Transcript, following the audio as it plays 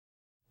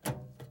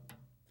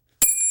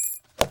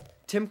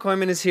Tim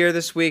Koyman is here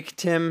this week.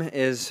 Tim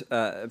is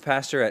a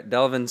pastor at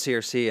Delavan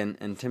CRC,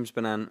 and Tim's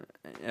been on,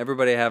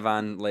 everybody I have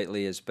on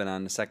lately has been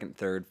on the second,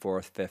 third,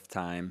 fourth, fifth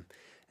time,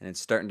 and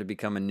it's starting to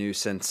become a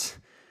nuisance.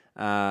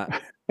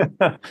 But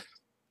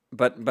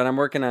I'm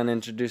working on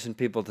introducing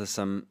people to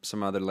some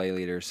other lay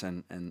leaders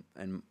and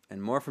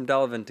more from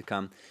Delavan to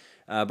come.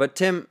 But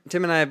Tim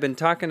and I have been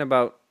talking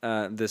about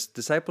this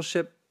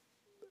discipleship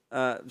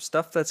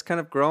stuff that's kind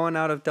of growing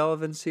out of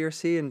Delavan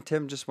CRC, and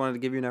Tim just wanted to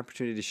give you an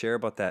opportunity to share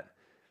about that.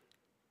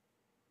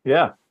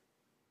 Yeah.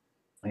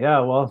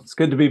 Well, it's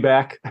good to be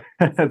back.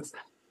 And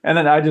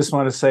then I just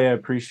want to say I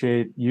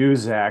appreciate you,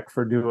 Zach,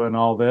 for doing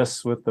all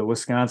this with the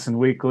Wisconsin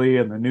Weekly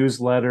and the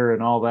newsletter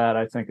and all that.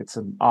 I think it's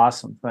an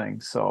awesome thing.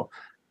 So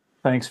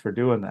thanks for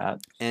doing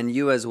that. And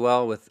you as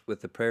well with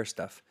the prayer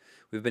stuff.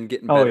 We've been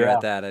getting Oh, better yeah.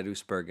 at that at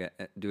Oostburg,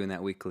 at doing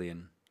that weekly,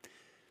 and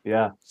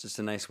Yeah. it's just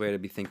a nice way to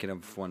be thinking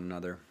of one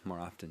another more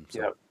often. So.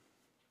 Yep.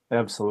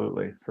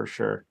 Absolutely, for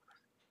sure.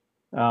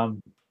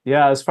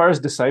 Yeah, as far as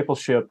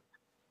discipleship,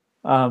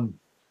 um,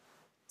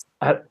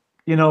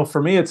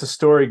 for me, it's a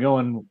story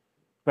going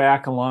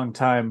back a long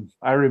time.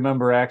 I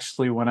remember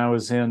actually when I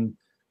was in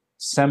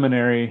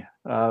seminary,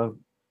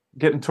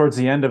 getting towards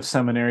the end of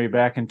seminary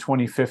back in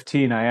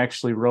 2015, I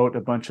actually wrote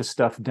a bunch of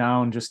stuff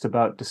down just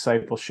about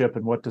discipleship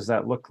and what does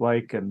that look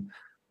like. And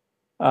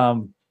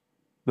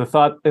the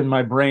thought in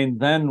my brain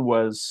then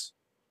was,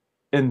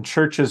 in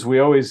churches, we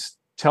always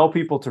tell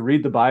people to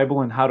read the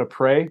Bible and how to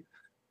pray.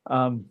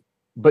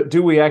 But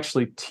do we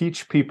actually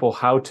teach people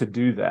how to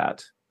do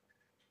that?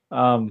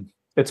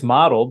 It's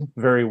modeled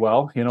very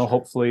well. Sure.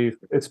 Hopefully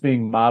it's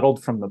being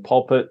modeled from the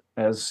pulpit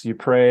as you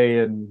pray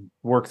and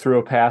work through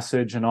a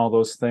passage and all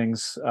those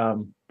things.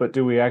 But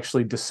do we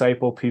actually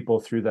disciple people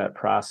through that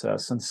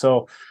process? And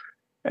so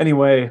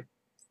anyway,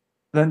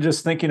 then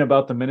just thinking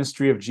about the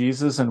ministry of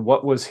Jesus and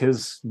what was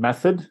his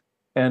method.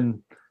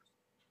 And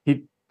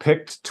he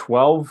picked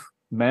 12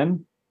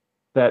 men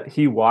that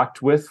he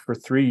walked with for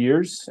 3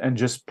 years and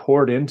just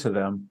poured into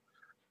them.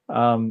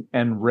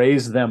 And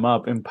raised them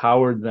up,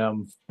 empowered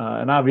them.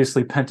 And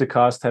obviously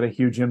Pentecost had a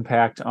huge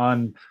impact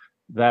on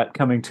that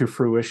coming to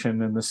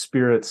fruition and the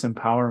Spirit's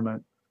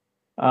empowerment.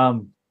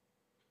 And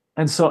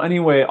so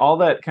anyway, all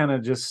that kind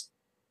of just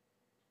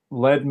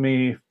led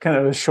me, kind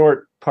of the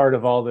short part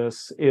of all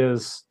this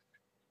is,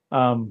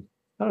 I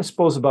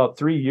suppose about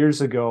 3 years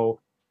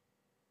ago,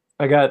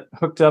 I got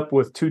hooked up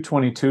with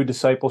 222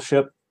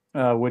 Discipleship,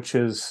 which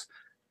is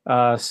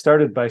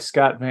started by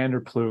Scott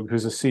Vanderplug,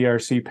 who's a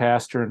CRC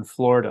pastor in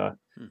Florida.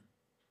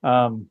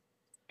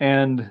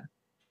 And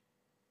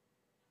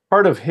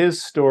part of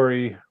his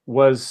story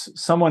was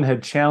someone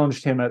had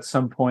challenged him at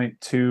some point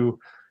to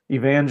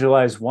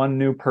evangelize one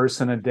new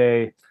person a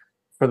day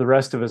for the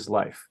rest of his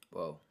life.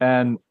 Whoa.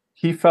 And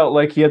he felt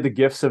like he had the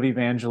gifts of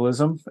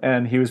evangelism,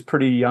 and he was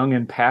pretty young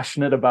and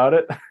passionate about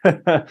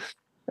it.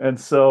 And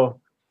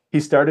so he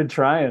started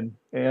trying.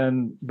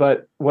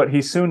 But what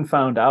he soon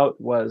found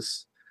out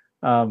was,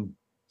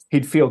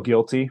 he'd feel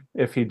guilty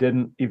if he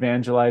didn't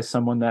evangelize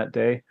someone that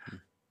day.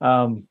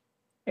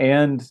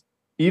 And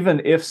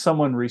even if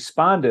someone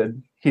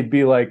responded, he'd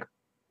be like,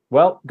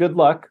 well, good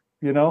luck,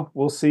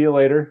 we'll see you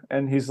later.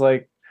 And he's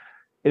like,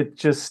 it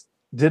just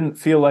didn't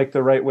feel like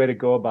the right way to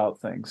go about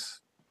things.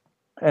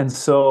 And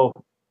so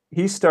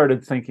he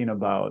started thinking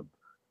about,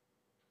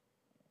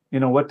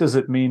 what does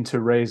it mean to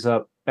raise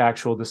up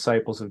actual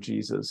disciples of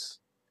Jesus?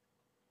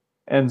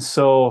 And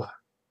so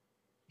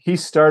he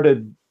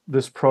started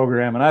this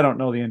program, and I don't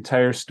know the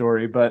entire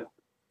story, but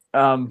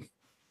of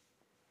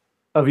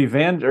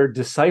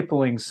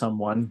discipling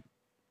someone,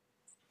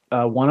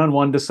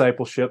 one-on-one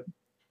discipleship,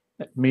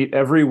 meet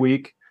every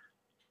week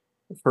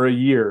for a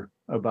year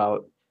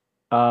about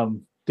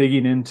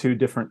digging into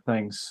different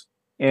things.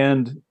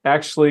 And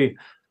actually,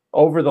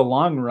 over the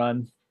long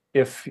run,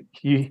 if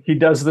he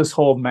does this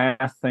whole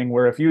math thing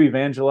where if you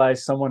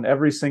evangelize someone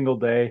every single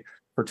day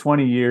for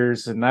 20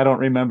 years, and I don't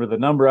remember the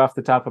number off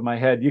the top of my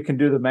head, you can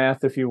do the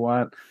math if you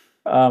want.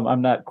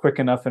 I'm not quick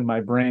enough in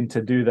my brain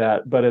to do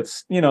that, but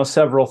it's,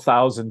 several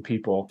thousand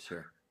people.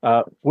 Sure.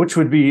 Which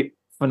would be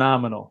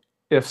phenomenal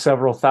if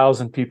several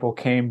thousand people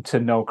came to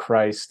know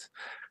Christ.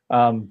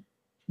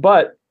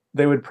 But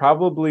they would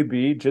probably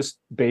be just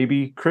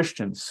baby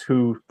Christians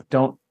who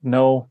don't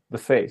know the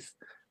faith.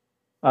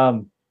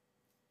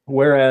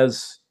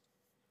 Whereas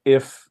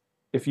if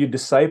you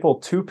disciple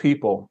 2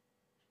 people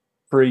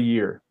for a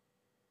year,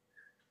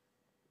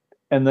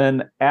 and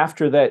then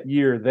after that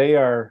year, they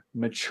are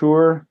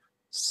mature,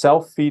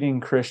 self-feeding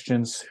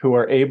Christians who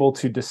are able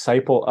to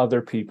disciple other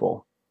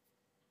people.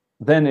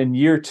 Then in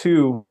year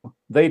 2,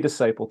 they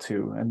disciple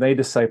 2, and they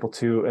disciple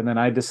 2, and then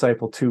I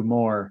disciple 2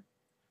 more.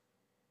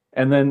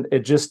 And then it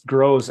just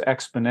grows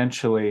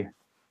exponentially.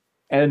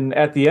 And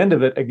at the end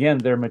of it, again,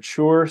 they're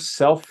mature,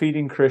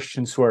 self-feeding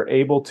Christians who are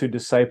able to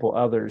disciple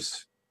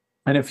others.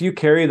 And if you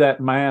carry that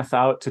math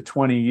out to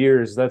 20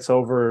 years, that's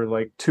over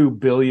like 2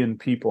 billion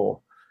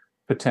people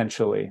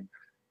potentially.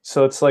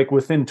 So it's like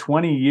within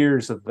 20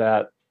 years of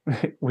that,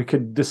 we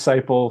could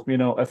disciple,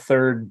 a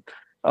third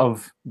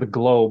of the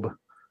globe.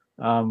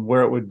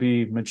 where it would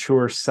be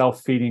mature,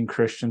 self-feeding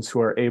Christians who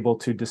are able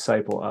to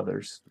disciple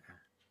others.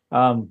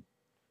 Um,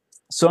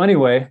 so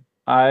anyway,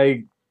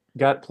 I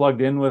got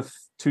plugged in with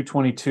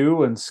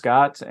 222 and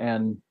Scott,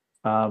 and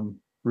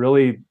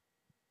really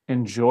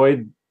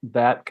enjoyed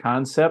that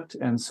concept,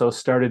 and so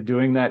started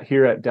doing that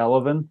here at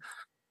Delavan.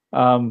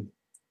 Um,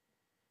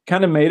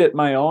 kind of made it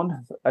my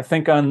own. I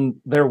think on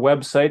their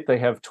website they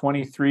have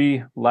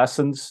 23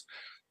 lessons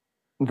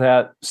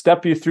that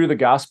step you through the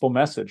gospel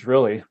message,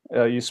 really.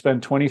 You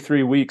spend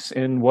 23 weeks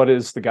in what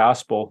is the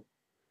gospel,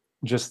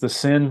 just the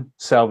sin,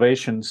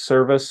 salvation,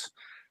 service.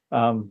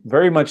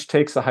 Very much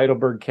takes the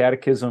Heidelberg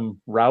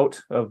Catechism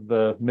route of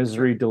the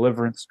misery,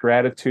 deliverance,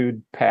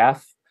 gratitude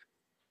path.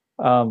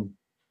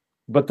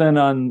 But then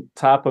on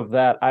top of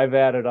that, I've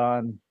added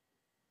on,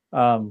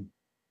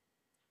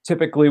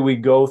 typically we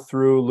go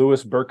through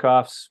Louis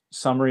Berkhof's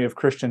Summary of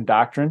Christian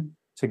Doctrine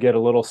to get a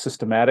little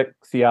systematic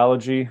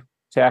theology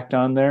tacked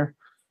on there.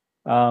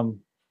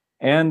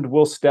 And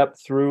we'll step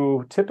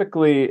through,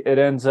 typically it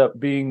ends up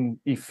being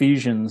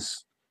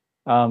Ephesians,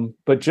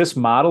 but just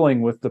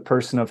modeling with the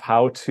person of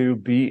how to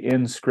be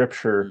in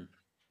Scripture,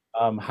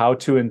 how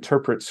to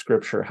interpret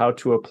Scripture, how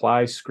to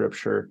apply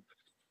Scripture.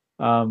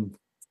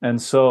 And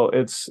so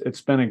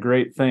it's been a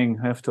great thing.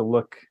 I have to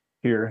look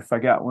here if I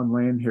got one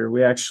laying here.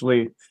 We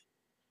actually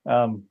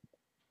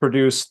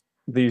produced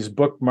these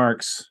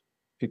bookmarks,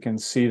 if you can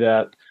see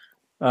that.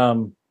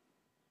 On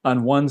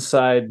one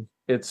side,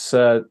 it's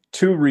 2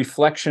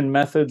 reflection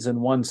methods and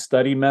 1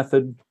 study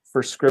method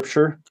for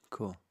Scripture.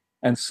 Cool.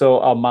 And so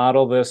I'll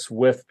model this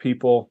with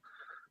people.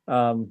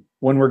 When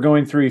we're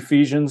going through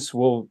Ephesians,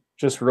 we'll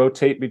just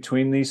rotate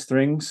between these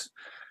things.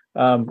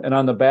 And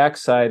on the back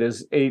side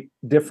is 8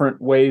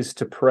 different ways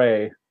to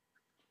pray.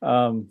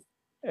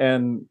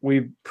 And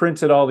we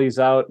printed all these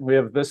out. We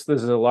have this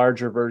is a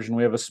larger version.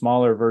 We have a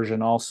smaller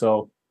version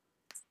also.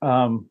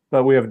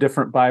 But we have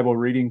different Bible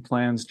reading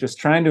plans, just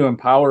trying to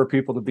empower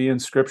people to be in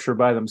Scripture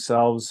by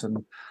themselves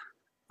and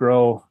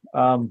grow.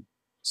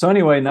 So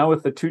anyway, now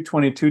with the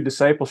 222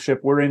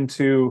 discipleship, we're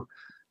into,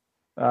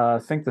 I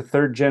think, the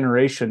 3rd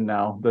generation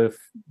now.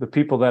 The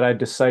people that I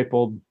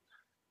discipled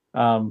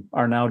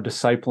are now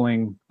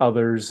discipling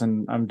others,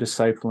 and I'm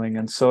discipling.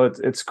 And so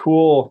it's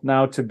cool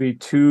now to be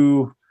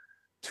 2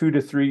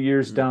 to 3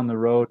 years down the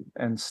road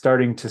and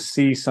starting to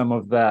see some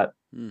of that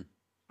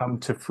come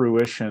to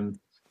fruition.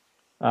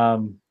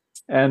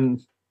 And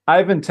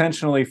I've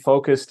intentionally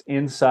focused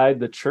inside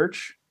the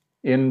church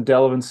in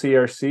Delavan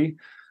CRC,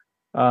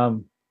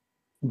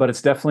 but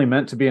it's definitely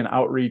meant to be an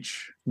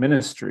outreach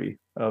ministry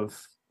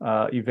of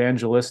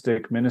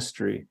evangelistic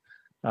ministry,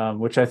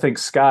 which I think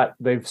Scott,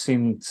 they've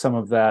seen some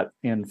of that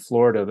in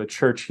Florida. The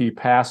church he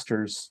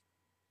pastors,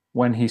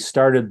 when he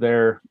started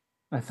there,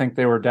 I think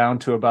they were down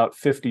to about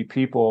 50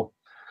 people,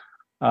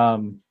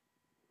 and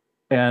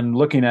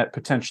looking at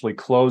potentially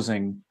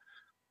closing,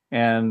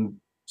 and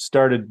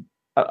started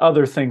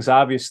other things,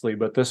 obviously,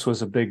 but this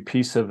was a big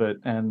piece of it.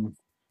 And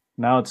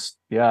now it's,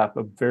 a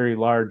very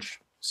large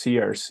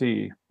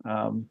CRC.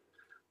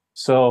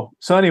 So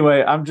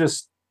anyway,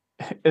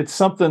 it's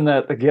something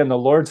that, again, the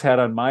Lord's had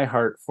on my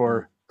heart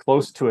for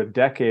close to a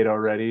decade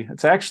already.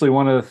 It's actually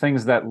one of the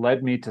things that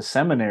led me to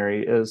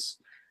seminary, is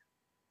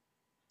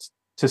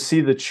to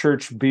see the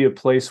church be a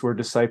place where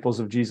disciples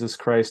of Jesus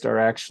Christ are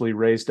actually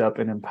raised up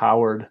and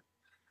empowered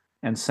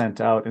and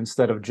sent out,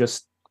 instead of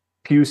just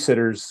pew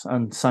sitters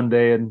on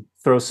Sunday and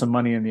throw some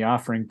money in the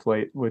offering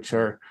plate, which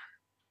are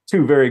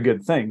 2 very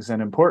good things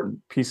and important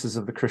pieces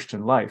of the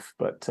Christian life.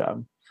 But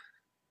so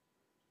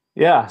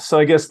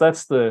I guess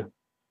that's the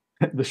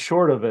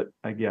short of it,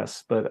 I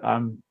guess. But I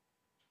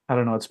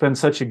don't know, it's been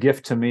such a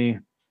gift to me,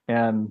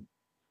 and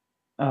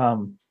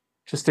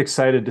just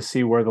excited to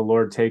see where the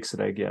Lord takes it,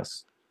 I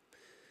guess.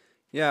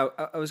 Yeah,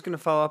 I was going to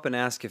follow up and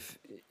ask if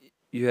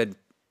you had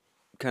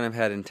kind of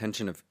had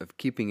intention of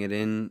keeping it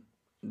in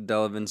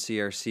Delavan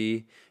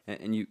CRC,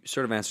 and you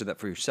sort of answered that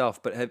for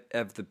yourself, but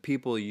have the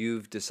people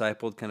you've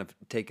discipled kind of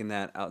taken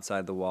that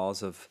outside the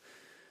walls of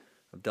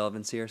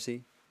Delavan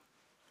CRC?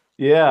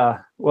 Yeah,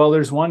 well,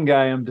 there's one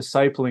guy I'm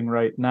discipling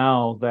right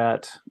now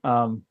that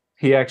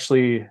he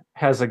actually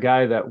has a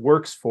guy that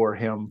works for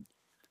him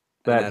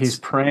that he's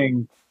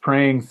praying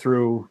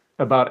through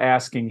about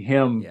asking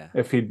him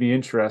if he'd be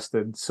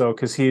interested. So,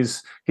 because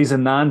he's a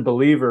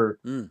non-believer,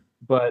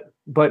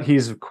 but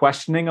he's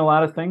questioning a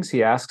lot of things.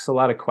 He asks a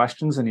lot of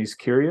questions, and he's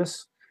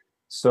curious.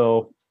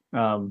 So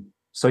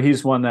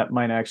he's one that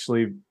might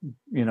actually,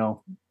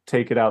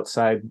 take it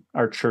outside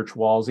our church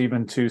walls,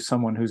 even to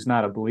someone who's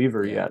not a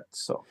believer yet.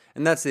 So,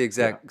 and that's the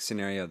exact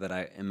scenario that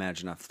I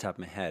imagine off the top of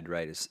my head,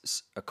 right?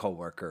 Is a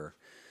coworker,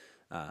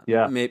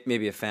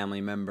 maybe a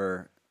family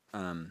member.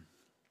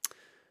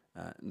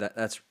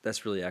 That's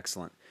really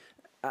excellent.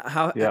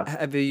 How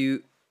have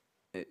you?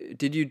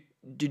 Did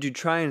you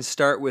try and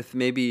start with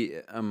maybe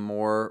a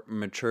more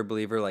mature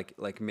believer,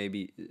 like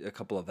maybe a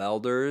couple of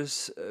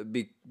elders,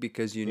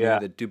 because you knew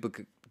that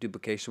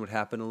duplication would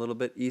happen a little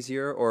bit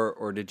easier,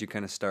 or did you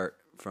kind of start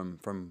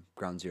from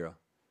ground zero?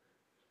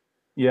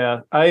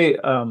 Yeah,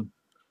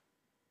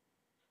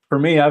 for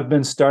me, I've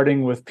been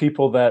starting with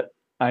people that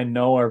I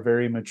know are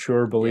very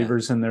mature Yeah.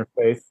 believers in their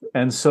faith.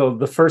 And so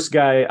the first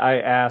guy I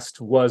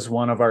asked was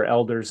one of our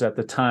elders at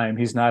the time.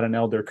 He's not an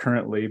elder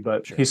currently,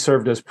 but Sure. he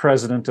served as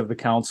president of the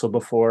council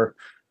before,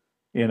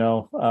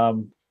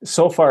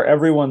 so far,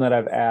 everyone that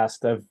I've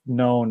asked, I've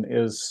known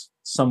is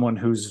someone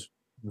who's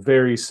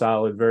very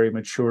solid, very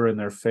mature in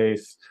their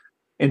faith,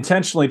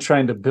 intentionally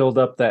trying to build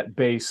up that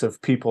base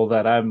of people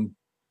that I'm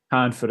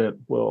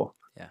confident will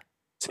Yeah.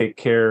 take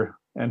care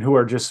and who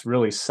are just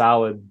really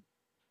solid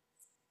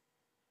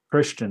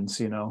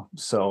Christians.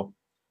 So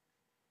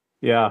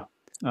yeah.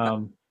 I,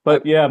 I,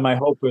 But yeah, my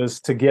hope is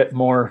to get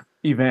more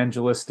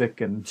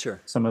evangelistic and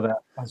sure. some of that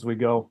as we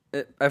go.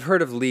 I've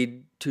heard of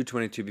Lead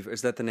 222 before.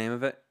 Is that the name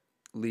of it?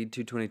 Lead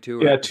 222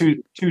 Yeah, or is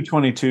it?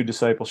 222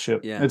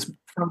 discipleship. Yeah. It's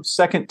from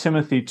Second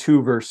Timothy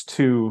 2, verse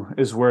 2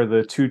 is where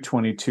the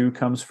 222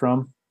 comes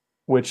from,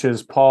 which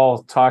is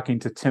Paul talking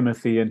to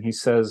Timothy, and he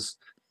says,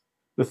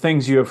 the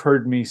things you have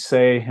heard me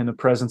say in the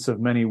presence of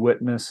many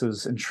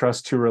witnesses,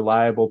 entrust to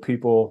reliable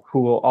people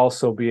who will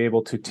also be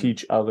able to Mm.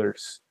 teach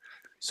others.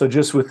 So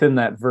just within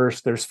that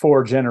verse, there's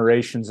 4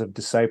 generations of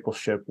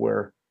discipleship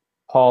where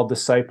Paul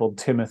discipled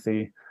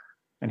Timothy,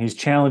 and he's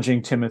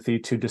challenging Timothy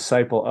to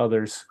disciple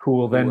others who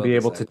will Who then will be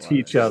able to disciple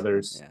teach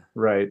others? others. Yeah.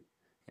 Right.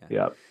 Yeah.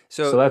 Yeah.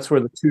 So So that's where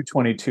the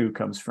 222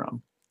 comes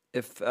from.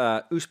 if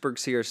Oosburg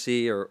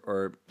CRC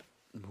or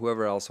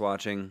whoever else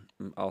watching,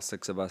 all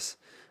 6 of us,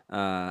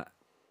 uh,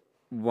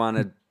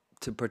 wanted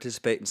to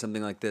participate in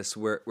something like this,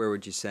 where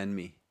would you send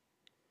me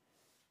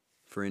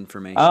for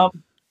information?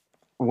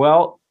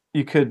 Well,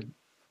 you could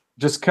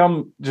just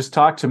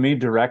talk to me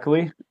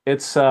directly.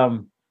 It's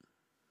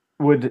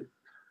would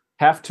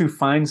have to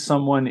find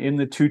someone in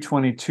the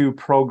 222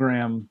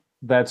 program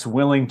that's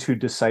willing to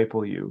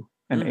disciple you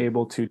and Mm.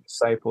 able to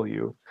disciple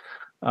you.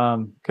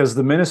 Because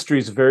the ministry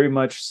is very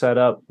much set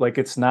up like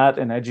it's not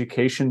an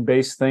education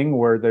based thing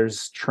where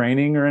there's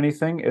training or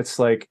anything. It's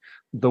like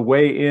the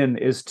way in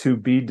is to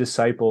be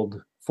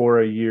discipled for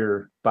a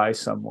year by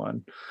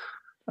someone.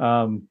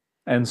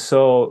 And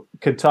so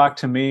could talk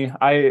to me.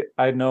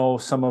 I know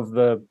some of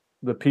the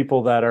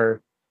people that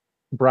are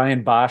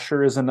Brian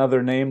Bosher is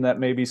another name that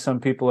maybe some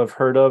people have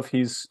heard of.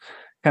 He's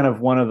kind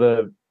of one of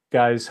the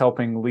guys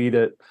helping lead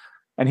it.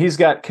 And he's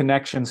got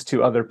connections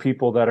to other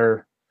people that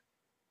are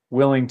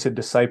willing to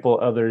disciple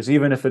others,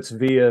 even if it's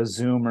via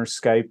Zoom or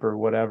Skype or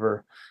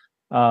whatever.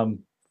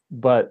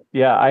 But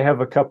yeah, I have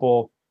a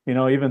couple,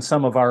 even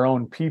some of our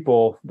own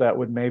people that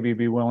would maybe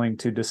be willing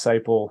to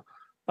disciple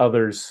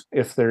others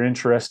if they're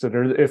interested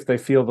or if they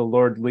feel the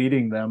Lord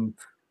leading them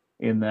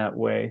in that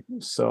way.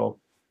 So,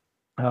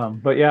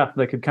 but yeah,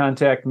 they could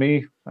contact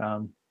me,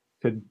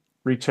 could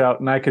reach out,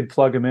 and I could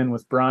plug them in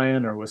with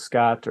Brian or with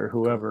Scott or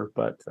Cool. whoever.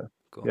 But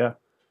Cool. yeah.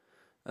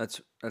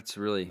 That's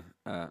really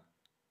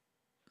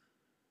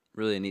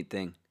really a neat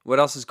thing. What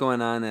else is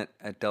going on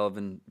at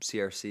Delavan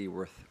CRC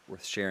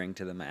worth sharing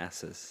to the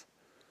masses?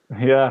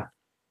 Yeah.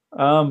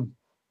 Um,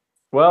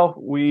 Well,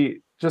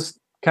 we just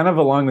kind of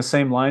along the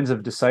same lines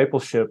of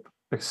discipleship,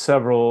 like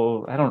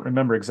I don't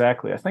remember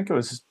exactly. I think it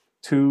was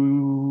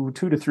 2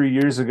 to 3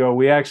 years ago,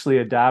 we actually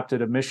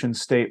adopted a mission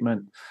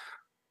statement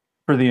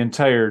for the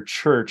entire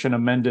church, an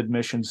amended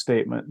mission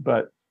statement,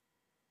 but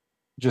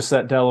just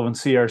that Delavan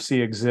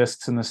CRC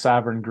exists in the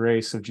sovereign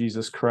grace of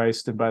Jesus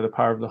Christ and by the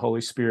power of the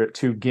Holy Spirit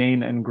to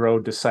gain and grow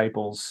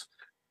disciples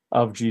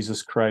of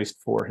Jesus Christ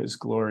for his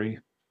glory.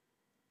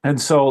 And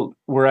so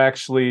we're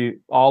actually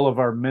all of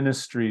our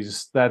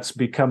ministries, that's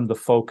become the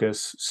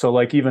focus. So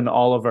like even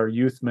all of our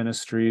youth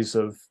ministries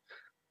of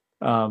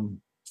um,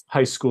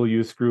 high school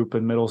youth group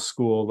and middle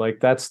school, like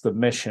that's the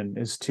mission,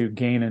 is to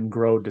gain and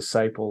grow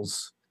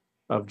disciples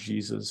of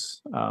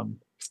Jesus.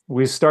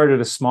 We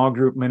started a small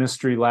group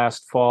ministry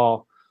last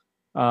fall.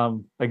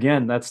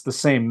 Again, that's the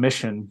same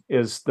mission,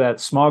 is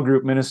that small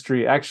group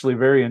ministry actually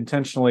very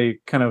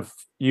intentionally kind of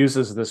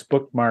uses this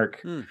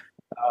bookmark Hmm.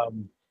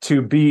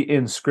 to be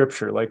in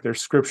scripture, like they're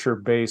scripture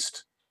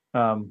based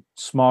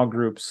small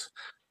groups,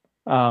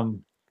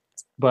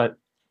 but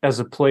as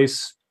a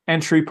place,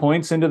 entry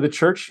points into the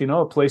church,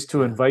 a place to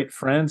Yeah. invite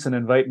friends and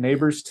invite Yeah.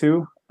 neighbors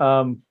to.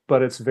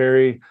 But it's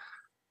very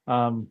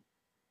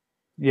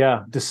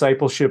yeah,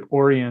 discipleship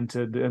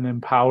oriented and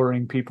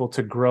empowering people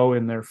to grow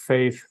in their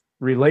faith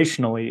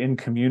relationally in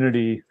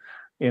community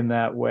in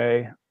that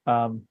way.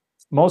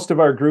 Most of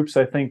our groups,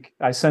 I think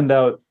I send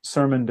out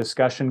sermon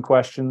discussion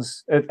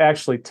questions. It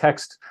actually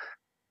text.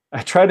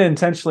 I try to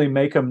intentionally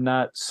make them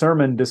not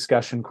sermon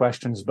discussion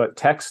questions, but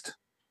text.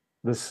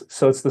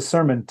 So it's the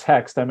sermon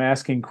text. I'm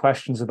asking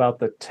questions about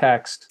the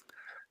text,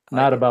 I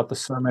like not it. about the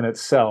sermon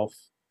itself.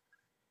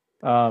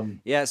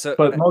 Um, Yeah. So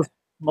but so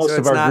most of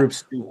it's our not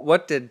groups do.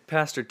 what did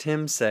Pastor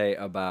Tim say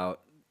about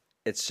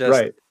it's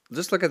Right,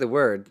 just look at the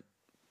word.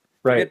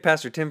 right, Forget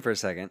Pastor Tim for a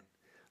second.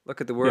 Look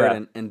at the word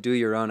yeah, and do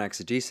your own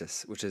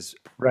exegesis, which is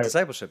right,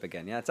 discipleship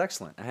again. Yeah, it's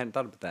excellent. I hadn't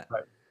thought about that.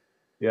 right.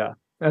 Yeah.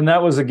 And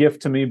that was a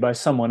gift to me by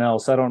someone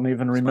else. I don't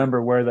even Smart.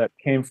 remember where that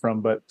came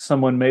from, but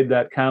someone made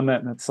that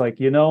comment, and it's like,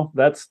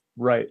 that's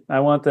right. I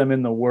want them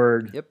in the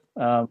word.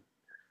 Yep.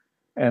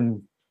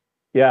 And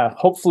yeah,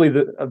 hopefully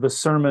the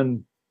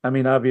sermon, I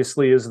mean,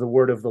 obviously is the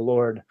word of the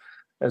Lord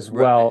as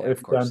Right, well, yeah, of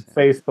if done course. Yeah.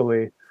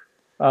 faithfully.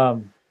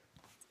 Um,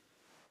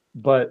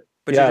 but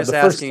But you're yeah, just the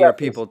first asking your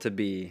step is people to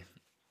be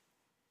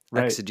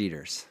right.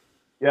 exegeters.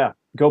 Yeah,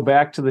 go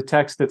back to the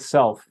text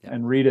itself Yeah,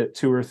 and read it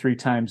 2 or 3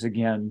 times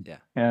again yeah,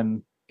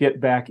 and get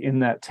back in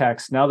that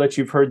text. Now that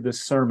you've heard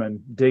this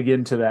sermon, dig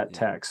into that yeah,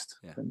 text.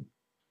 yeah. And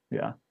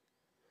yeah.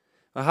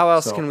 Well, how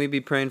else So can we be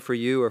praying for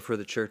you or for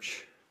the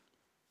church?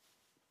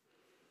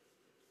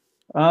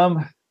 um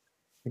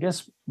I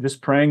guess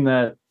just praying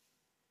that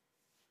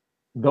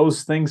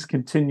those things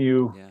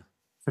continue Yeah,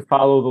 to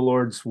follow the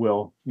Lord's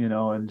will,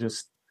 and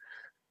just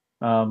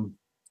um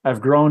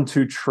I've grown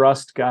to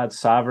trust God's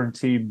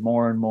sovereignty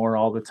more and more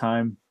all the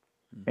time.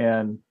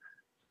 And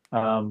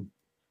um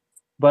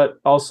but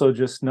also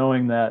just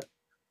knowing that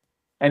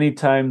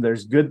anytime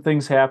there's good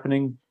things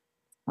happening,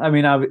 I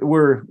mean,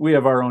 we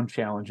have our own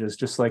challenges,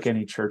 just like sure.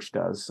 any church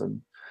does,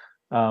 and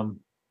um,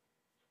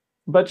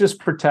 but just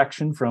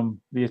protection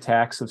from the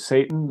attacks of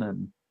Satan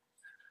and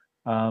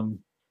um,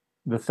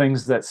 the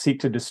things that seek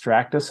to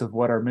distract us of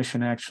what our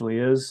mission actually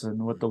is and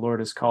what the Lord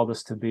has called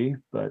us to be.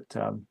 But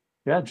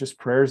yeah, just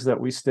prayers that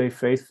we stay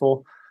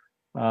faithful,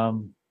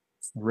 um,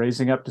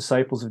 raising up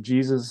disciples of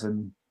Jesus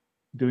and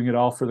doing it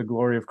all for the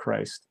glory of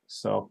Christ.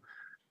 So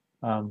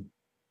um,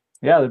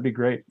 yeah, that'd be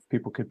great if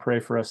people could pray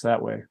for us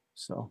that way.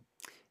 So.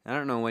 I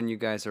don't know when you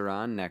guys are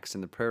on next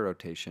in the prayer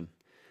rotation,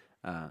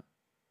 uh,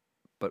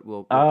 but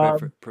we'll pray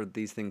Um, for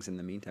these things in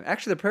the meantime.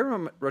 Actually, the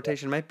prayer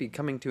rotation might be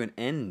coming to an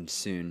end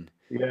soon.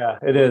 yeah,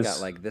 We it only got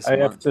is. like this I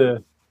have month.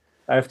 to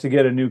I have to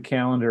get a new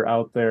calendar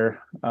out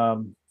there.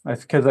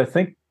 Because I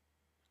think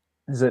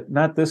is it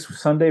not this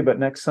Sunday, but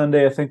next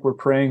Sunday, I think we're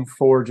praying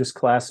for just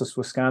Classis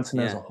Wisconsin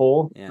as a Yeah,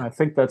 whole. yeah. I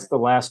think that's the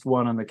last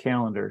one on the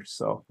calendar.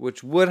 So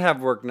Which would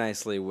have worked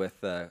nicely with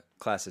the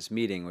classes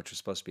meeting, which was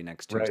supposed to be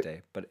next right,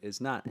 Tuesday, but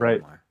is not right,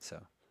 anymore.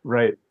 So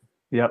right.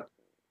 Yep. cool.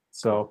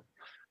 So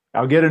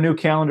I'll get a new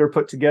calendar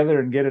put together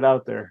and get it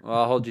out there. Well,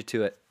 I'll hold you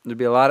to it. There'd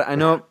be a lot. I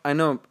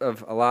know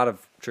of a lot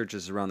of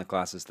churches around the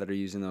classes that are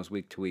using those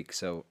week to week.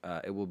 So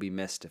it will be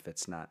missed if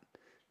it's not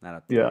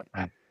up to Yeah.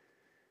 date.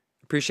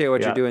 Appreciate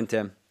what you're Yeah. doing,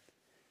 Tim.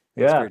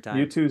 Thanks for Yeah. your You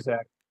time. too,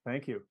 Zach.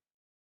 Thank you.